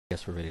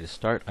Guess we're ready to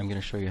start. I'm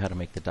going to show you how to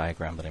make the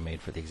diagram that I made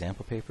for the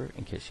example paper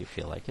in case you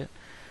feel like it.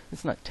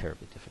 It's not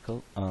terribly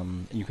difficult.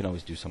 You can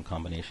always do some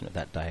combination of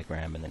that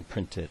diagram and then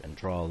print it and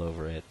draw all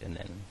over it and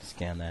then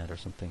scan that or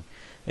something.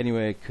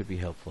 Anyway, it could be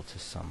helpful to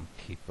some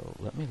people.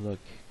 Let me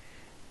look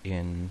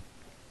in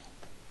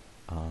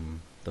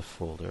the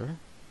folder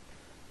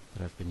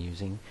that I've been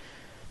using.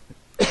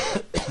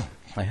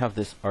 I have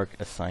this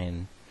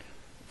arcassign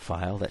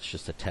file that's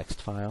just a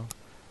text file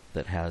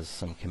that has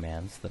some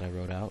commands that I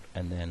wrote out,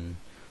 and then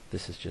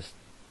this is just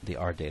the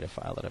R data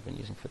file that I've been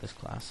using for this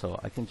class.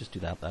 So I can just do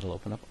that. That'll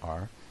open up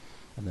R.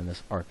 And then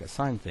this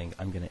arcassign thing,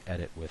 I'm going to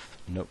edit with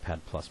Notepad++,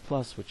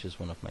 which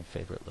is one of my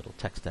favorite little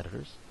text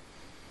editors.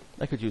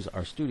 I could use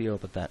RStudio,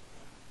 but that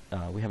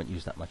we haven't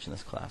used that much in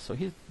this class. So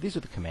these are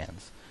the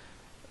commands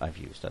I've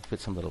used. I've put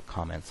some little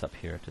comments up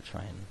here to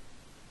try and,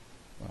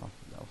 well,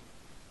 no,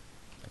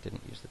 I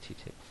didn't use the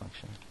table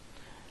function.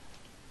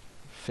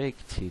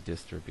 Fake T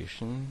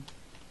distribution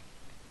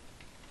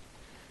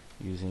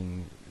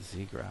using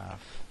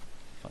zgraph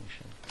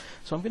function.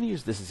 So I'm going to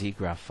use this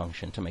zgraph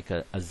function to make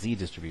a z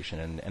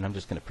distribution, and I'm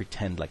just going to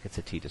pretend like it's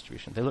a t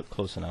distribution. They look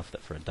close enough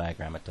that for a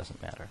diagram it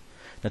doesn't matter.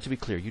 Now, to be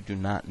clear, you do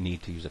not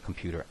need to use a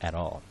computer at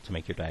all to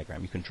make your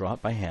diagram. You can draw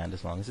it by hand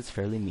as long as it's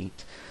fairly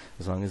neat,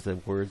 as long as the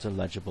words are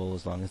legible,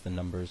 as long as the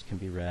numbers can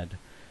be read.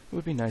 It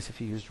would be nice if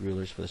you used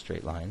rulers for the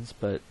straight lines,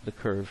 but the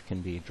curve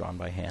can be drawn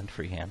by hand,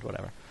 freehand,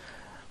 whatever.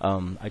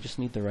 I just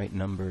need the right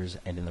numbers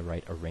and in the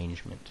right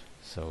arrangement.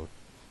 So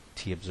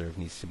T-observed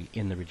needs to be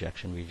in the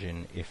rejection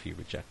region if you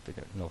reject the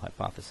null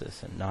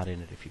hypothesis, and not in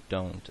it if you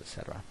don't,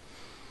 etc.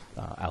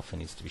 Alpha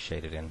needs to be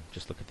shaded in.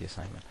 Just look at the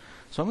assignment.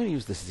 So I'm going to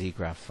use this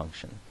zgraph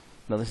function.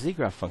 Now, the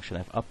zgraph function,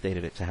 I've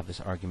updated it to have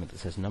this argument that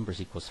says numbers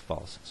equals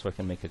false. So I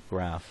can make a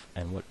graph,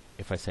 and what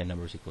if I say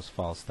numbers equals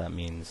false, that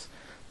means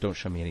don't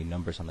show me any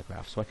numbers on the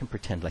graph. So I can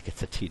pretend like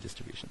it's a t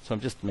distribution. So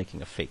I'm just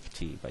making a fake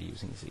t by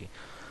using z.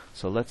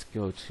 So let's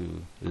go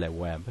to Le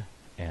Web,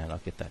 and I'll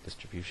get that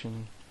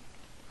distribution.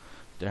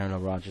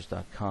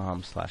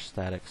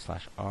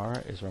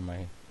 DarrenLRogers.com/static/r is where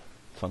my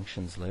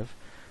functions live.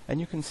 And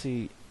you can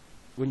see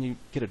when you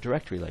get a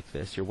directory like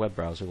this, your web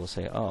browser will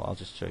say, oh, I'll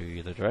just show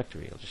you the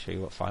directory. I'll just show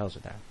you what files are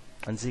there.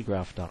 And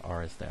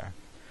zgraph.r is there.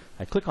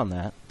 I click on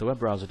that. The web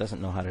browser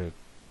doesn't know how to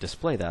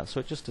display that, so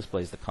it just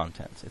displays the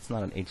contents. It's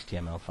not an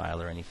HTML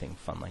file or anything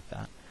fun like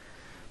that.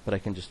 But I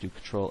can just do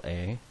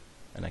Control-A,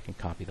 and I can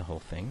copy the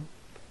whole thing.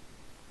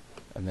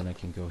 And then I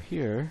can go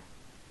here,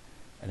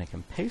 and I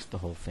can paste the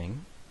whole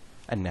thing.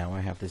 And now I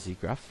have the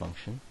zgraph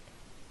function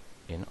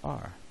in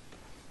R.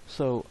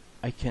 So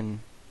I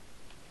can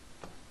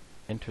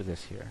enter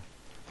this here.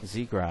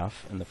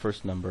 Zgraph, and the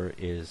first number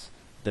is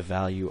the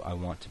value I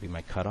want to be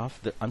my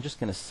cutoff. I'm just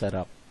going to set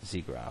up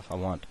zgraph. I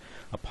want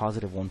a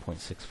positive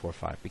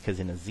 1.645 because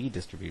in a z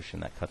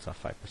distribution that cuts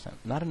off 5%.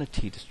 Not in a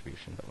t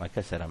distribution, but like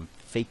I said, I'm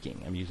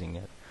faking. I'm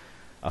using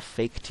a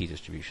fake t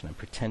distribution. I'm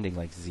pretending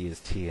like z is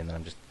t, and then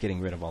I'm just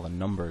getting rid of all the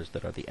numbers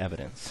that are the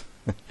evidence.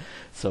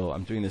 So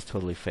I'm doing this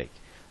totally fake.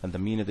 And the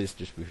mean of this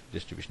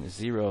distribution is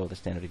 0, the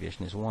standard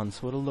deviation is 1,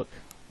 so it'll look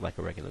like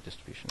a regular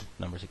distribution.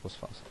 Numbers equals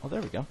false. Oh,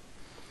 there we go.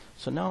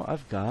 So now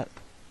I've got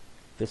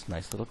this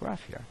nice little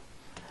graph here.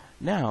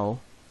 Now,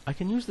 I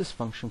can use this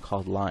function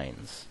called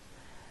lines.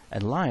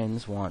 And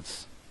lines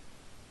wants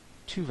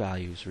two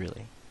values,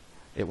 really.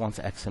 It wants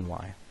x and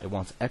y. It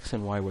wants x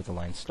and y where the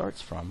line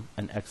starts from,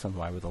 and x and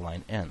y where the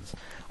line ends.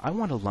 I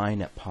want a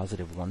line at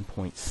positive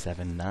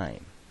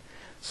 1.79.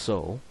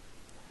 So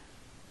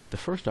the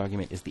first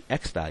argument is the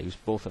x values,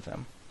 both of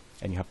them,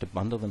 and you have to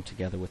bundle them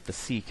together with the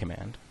c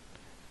command.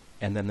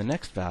 And then the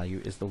next value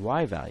is the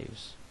y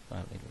values,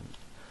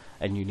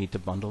 and you need to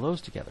bundle those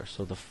together.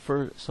 So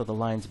the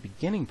line's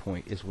beginning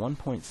point is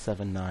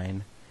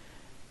 1.79,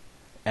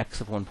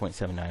 x of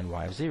 1.79,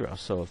 y of 0.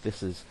 So if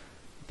this is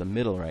the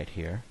middle right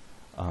here,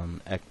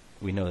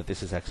 we know that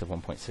this is x of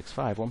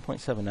 1.65.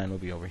 1.79 will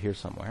be over here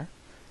somewhere,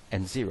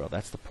 and 0.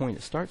 That's the point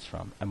it starts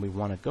from, and we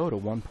want to go to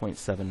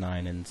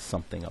 1.79 and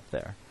something up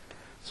there.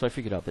 So I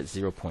figured out that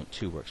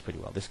 0.2 works pretty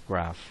well. This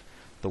graph,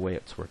 the way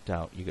it's worked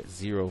out, you get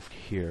 0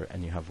 here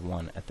and you have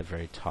 1 at the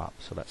very top,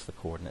 so that's the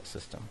coordinate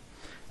system.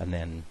 And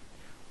then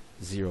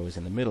 0 is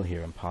in the middle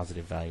here, and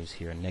positive values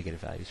here and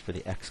negative values for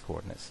the x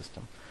coordinate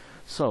system.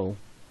 So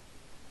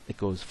it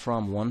goes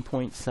from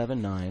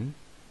 1.79,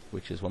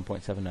 which is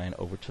 1.79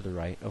 over to the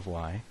right of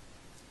y,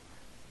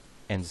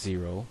 and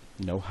 0,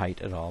 no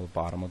height at all, the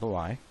bottom of the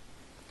y,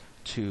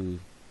 to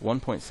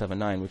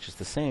 1.79, which is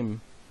the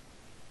same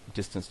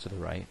distance to the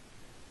right,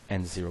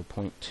 and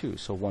 0.2,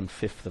 so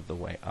 1/5 of the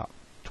way up,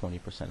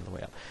 20% of the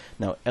way up.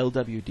 Now,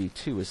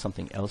 LWD2 is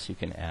something else you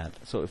can add.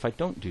 So if I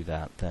don't do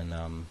that, then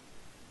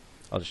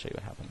I'll just show you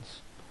what happens.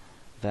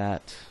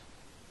 That,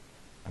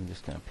 I'm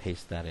just going to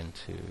paste that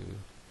into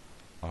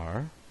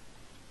R,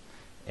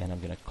 and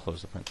I'm going to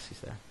close the parentheses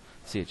there.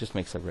 See, it just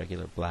makes a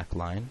regular black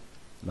line.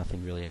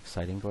 Nothing really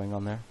exciting going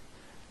on there.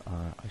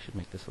 I should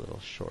make this a little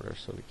shorter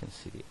so we can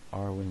see the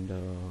R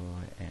window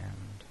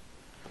and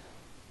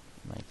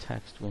my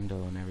text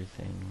window and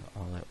everything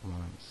all at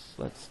once.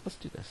 Let's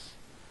do this.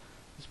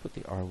 Let's put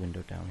the R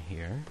window down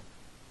here.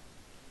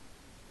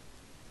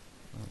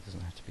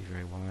 be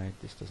very wide.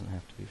 This doesn't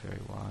have to be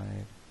very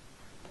wide.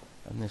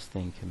 And this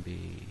thing can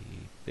be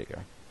bigger.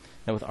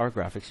 Now with R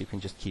graphics, you can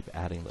just keep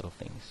adding little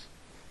things.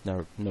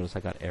 Now notice I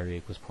got area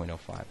equals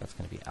 0.05. That's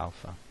going to be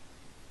alpha.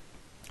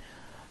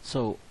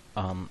 So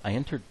I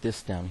entered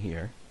this down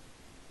here.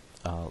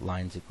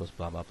 Lines equals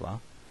blah, blah, blah.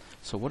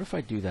 So what if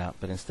I do that,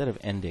 but instead of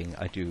ending,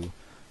 I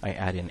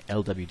add in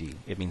LWD.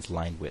 It means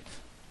line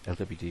width.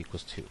 LWD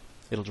equals 2.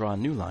 It'll draw a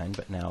new line,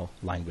 but now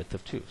line width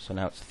of 2. So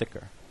now it's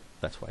thicker.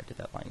 That's why I did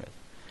that line width.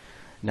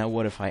 Now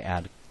what if I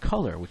add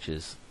color, which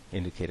is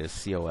indicated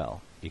as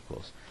COL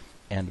equals,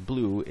 and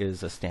blue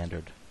is a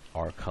standard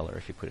R color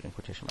if you put it in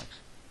quotation marks.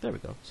 There we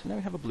go. So now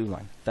we have a blue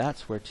line.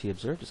 That's where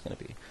TObserved is going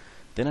to be.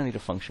 Then I need a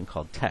function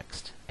called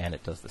text, and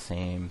it does the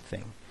same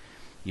thing.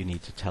 You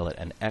need to tell it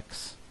an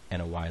X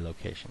and a Y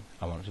location.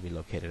 I want it to be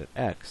located at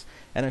X,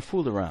 and I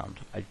fooled around.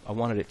 I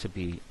wanted it to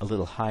be a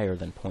little higher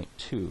than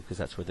 0.2, because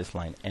that's where this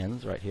line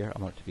ends right here. I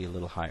want it to be a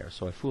little higher.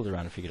 So I fooled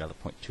around and figured out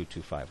that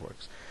 0.225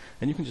 works.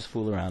 And you can just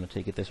fool around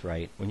until you get this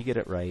right. When you get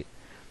it right,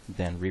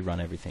 then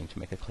rerun everything to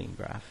make a clean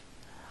graph.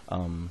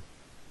 And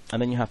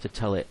then you have to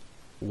tell it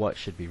what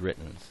should be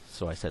written.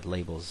 So I said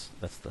labels.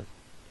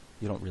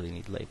 You don't really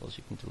need labels.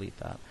 You can delete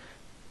that.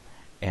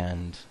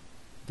 And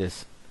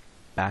this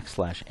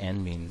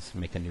 \n means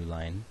make a new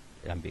line.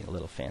 I'm being a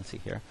little fancy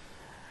here.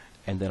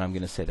 And then I'm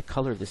going to say the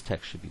color of this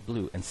text should be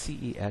blue, and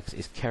CEX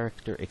is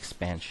character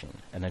expansion.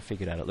 And I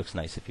figured out it looks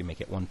nice if you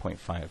make it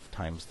 1.5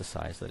 times the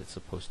size that it's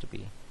supposed to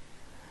be.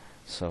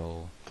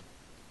 So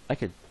I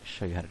could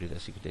show you how to do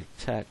this. You could do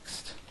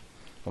text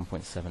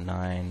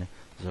 1.79,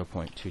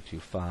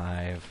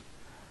 0.225,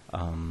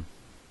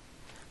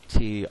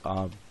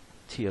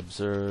 T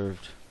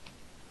observed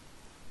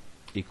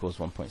equals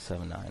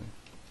 1.79.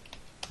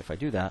 If I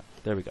do that,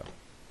 there we go.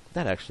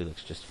 That actually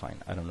looks just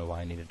fine. I don't know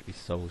why I needed to be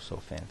so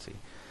fancy.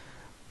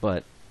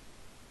 But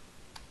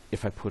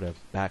if I put a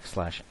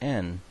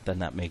 \n, then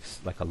that makes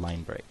like a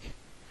line break.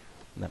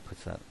 And that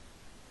puts that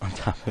on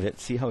top of it.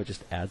 See how it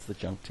just adds the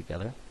junk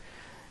together?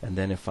 And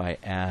then if I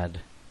add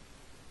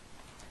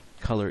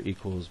color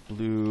equals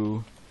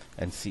blue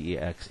and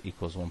CEX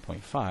equals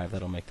 1.5,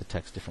 that'll make the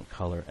text different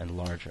color and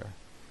larger.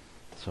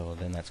 So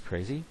then that's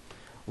crazy.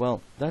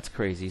 Well, that's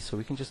crazy, so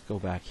we can just go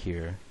back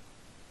here,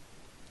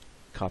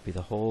 copy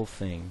the whole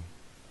thing,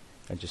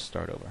 and just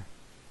start over.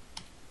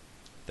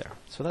 There.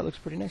 So that looks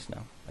pretty nice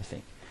now, I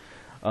think.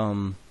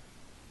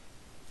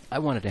 I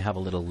wanted to have a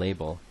little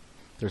label.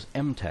 There's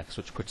mtext,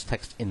 which puts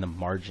text in the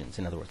margins.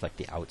 In other words, like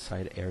the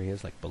outside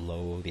areas, like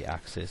below the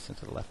axis and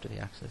to the left of the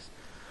axis.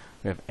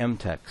 We have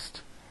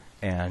mtext,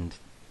 and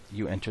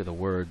you enter the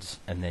words,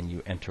 and then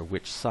you enter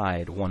which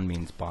side. 1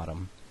 means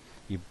bottom.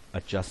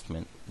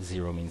 Adjustment,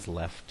 0 means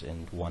left,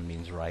 and 1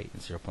 means right,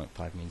 and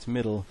 0.5 means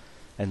middle.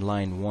 And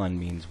line 1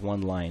 means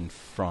one line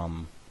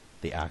from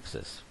the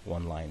axis,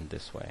 one line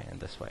this way and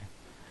this way.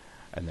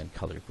 And then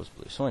color equals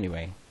blue. So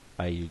anyway,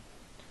 I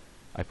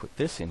put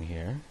this in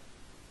here,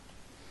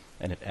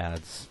 and it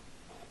adds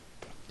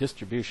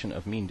distribution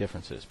of mean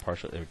differences,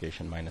 partial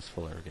irrigation minus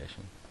full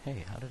irrigation.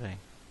 Hey, how did I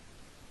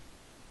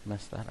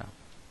mess that up?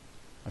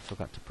 I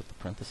forgot to put the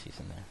parentheses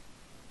in there.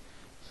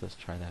 So let's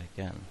try that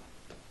again.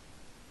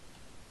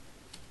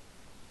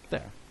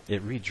 There.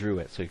 It redrew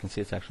it, so you can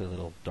see it's actually a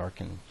little dark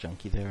and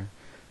junky there,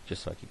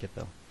 just so I could get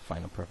the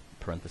final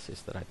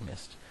parentheses that I'd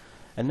missed.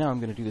 And now I'm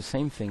going to do the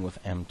same thing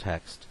with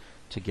mtext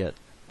to get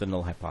the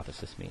null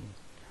hypothesis mean.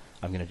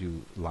 I'm going to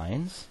do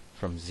lines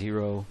from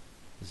 0,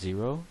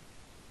 0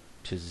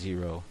 to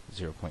 0,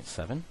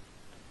 0.7.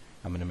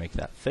 I'm going to make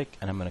that thick,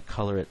 and I'm going to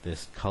color it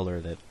this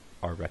color that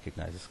R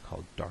recognizes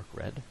called dark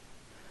red.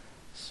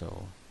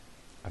 So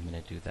I'm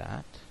going to do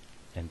that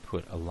and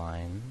put a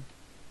line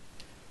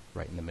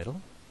right in the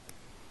middle.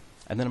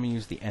 And then I'm going to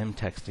use the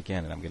mtext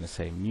again, and I'm going to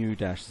say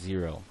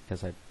mu-0,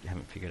 because I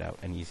haven't figured out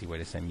an easy way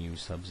to say mu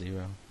sub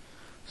 0.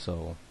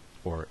 So,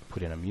 or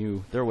put in a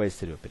mu. There are ways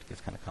to do it, but it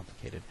gets kind of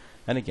complicated.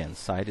 And again,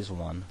 side is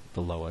 1,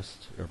 the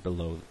lowest, or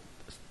below.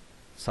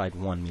 Side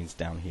 1 means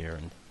down here,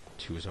 and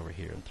 2 is over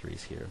here, and 3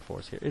 is here, and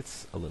 4 is here.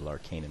 It's a little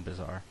arcane and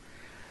bizarre.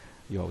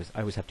 I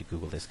always have to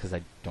Google this, because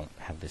I don't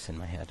have this in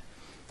my head.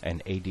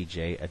 And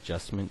ADJ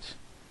adjustment,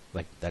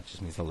 like that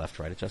just means the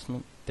left-right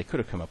adjustment. They could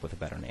have come up with a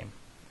better name.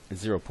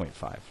 It's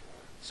 0.5.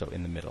 So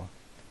in the middle.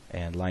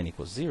 And line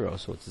equals 0,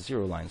 so it's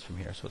 0 lines from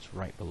here, so it's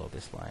right below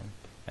this line.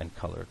 And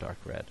color dark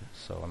red.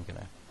 So I'm going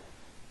to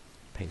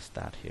paste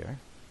that here.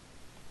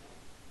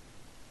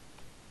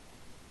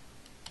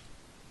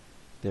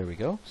 There we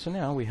go. So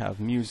now we have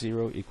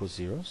mu0 equals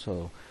 0,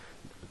 so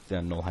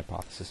the null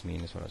hypothesis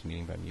mean is what I was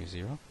meaning by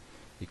mu0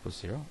 equals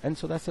 0. And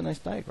so that's a nice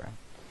diagram.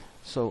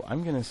 So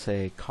I'm going to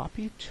say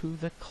copy to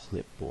the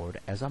clipboard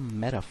as a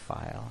meta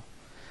file.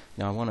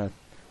 Now I want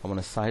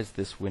to size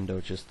this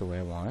window just the way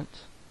I want.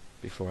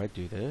 Before I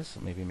do this,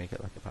 maybe make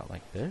it like about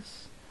like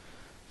this.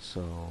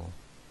 So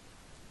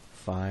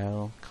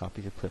file,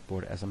 copy to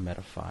clipboard as a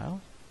meta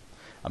file.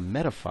 A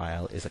meta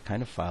file is a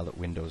kind of file that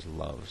Windows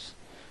loves,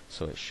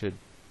 so it should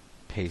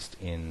paste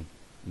in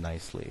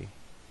nicely.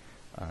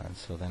 And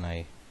so then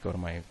I go to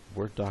my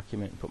Word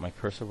document and put my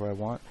cursor where I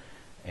want,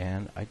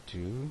 and I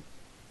do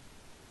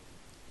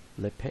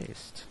lip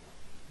paste.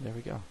 There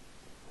we go.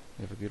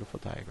 We have a beautiful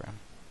diagram.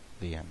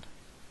 The end.